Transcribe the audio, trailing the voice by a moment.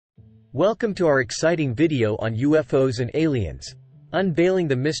Welcome to our exciting video on UFOs and aliens. Unveiling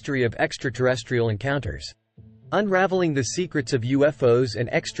the mystery of extraterrestrial encounters. Unraveling the secrets of UFOs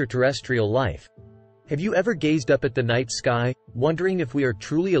and extraterrestrial life. Have you ever gazed up at the night sky, wondering if we are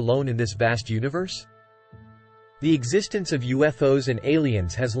truly alone in this vast universe? The existence of UFOs and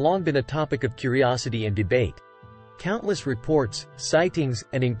aliens has long been a topic of curiosity and debate. Countless reports, sightings,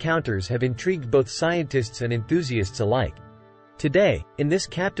 and encounters have intrigued both scientists and enthusiasts alike. Today, in this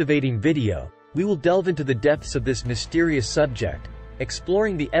captivating video, we will delve into the depths of this mysterious subject,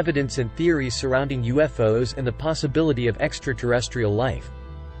 exploring the evidence and theories surrounding UFOs and the possibility of extraterrestrial life.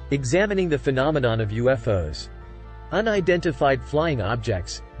 Examining the phenomenon of UFOs. Unidentified flying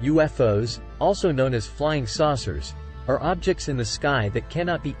objects, UFOs, also known as flying saucers, are objects in the sky that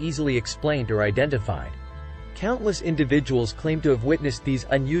cannot be easily explained or identified. Countless individuals claim to have witnessed these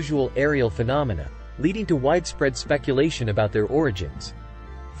unusual aerial phenomena, leading to widespread speculation about their origins.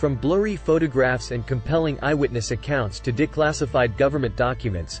 From blurry photographs and compelling eyewitness accounts to declassified government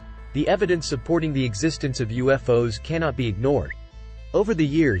documents, the evidence supporting the existence of UFOs cannot be ignored. Over the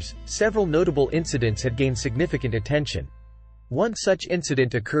years, several notable incidents had gained significant attention. One such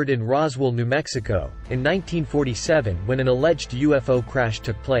incident occurred in Roswell, New Mexico, in 1947 when an alleged UFO crash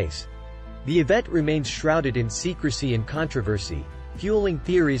took place. The event remains shrouded in secrecy and controversy, fueling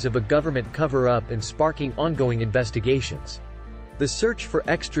theories of a government cover-up and sparking ongoing investigations. The search for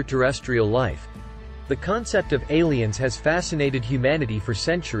extraterrestrial life. The concept of aliens has fascinated humanity for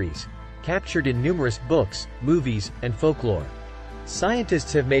centuries, captured in numerous books, movies, and folklore.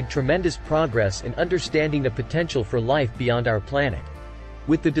 Scientists have made tremendous progress in understanding the potential for life beyond our planet.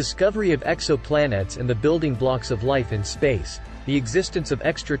 With the discovery of exoplanets and the building blocks of life in space, the existence of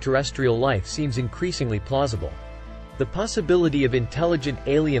extraterrestrial life seems increasingly plausible. The possibility of intelligent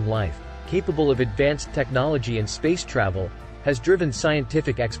alien life, capable of advanced technology and space travel, has driven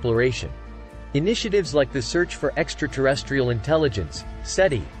scientific exploration. Initiatives like the Search for Extraterrestrial Intelligence,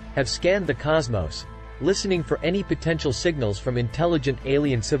 SETI, have scanned the cosmos, listening for any potential signals from intelligent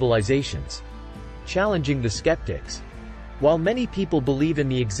alien civilizations. Challenging the skeptics. While many people believe in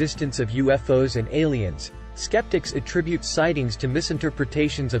the existence of UFOs and aliens, skeptics attribute sightings to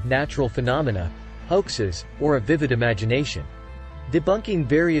misinterpretations of natural phenomena, hoaxes, or a vivid imagination. Debunking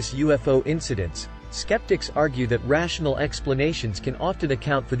various UFO incidents, skeptics argue that rational explanations can often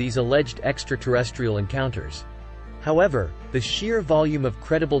account for these alleged extraterrestrial encounters. However, the sheer volume of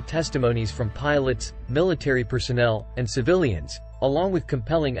credible testimonies from pilots, military personnel, and civilians, along with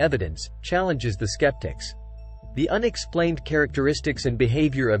compelling evidence, challenges the skeptics. The unexplained characteristics and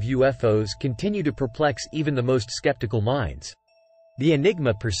behavior of UFOs continue to perplex even the most skeptical minds. The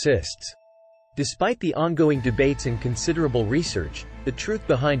enigma persists. Despite the ongoing debates and considerable research, the truth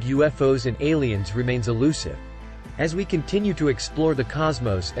behind UFOs and aliens remains elusive. As we continue to explore the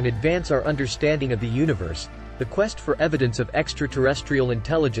cosmos and advance our understanding of the universe, the quest for evidence of extraterrestrial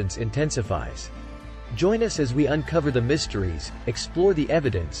intelligence intensifies. Join us as we uncover the mysteries, explore the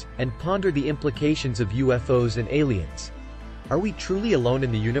evidence, and ponder the implications of UFOs and aliens. Are we truly alone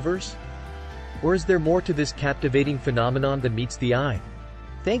in the universe? Or is there more to this captivating phenomenon than meets the eye?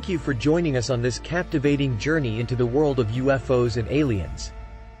 Thank you for joining us on this captivating journey into the world of UFOs and aliens.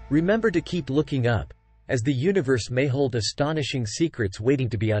 Remember to keep looking up, as the universe may hold astonishing secrets waiting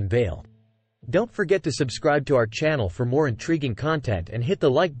to be unveiled. Don't forget to subscribe to our channel for more intriguing content and hit the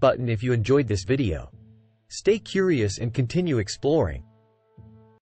like button if you enjoyed this video. Stay curious and continue exploring.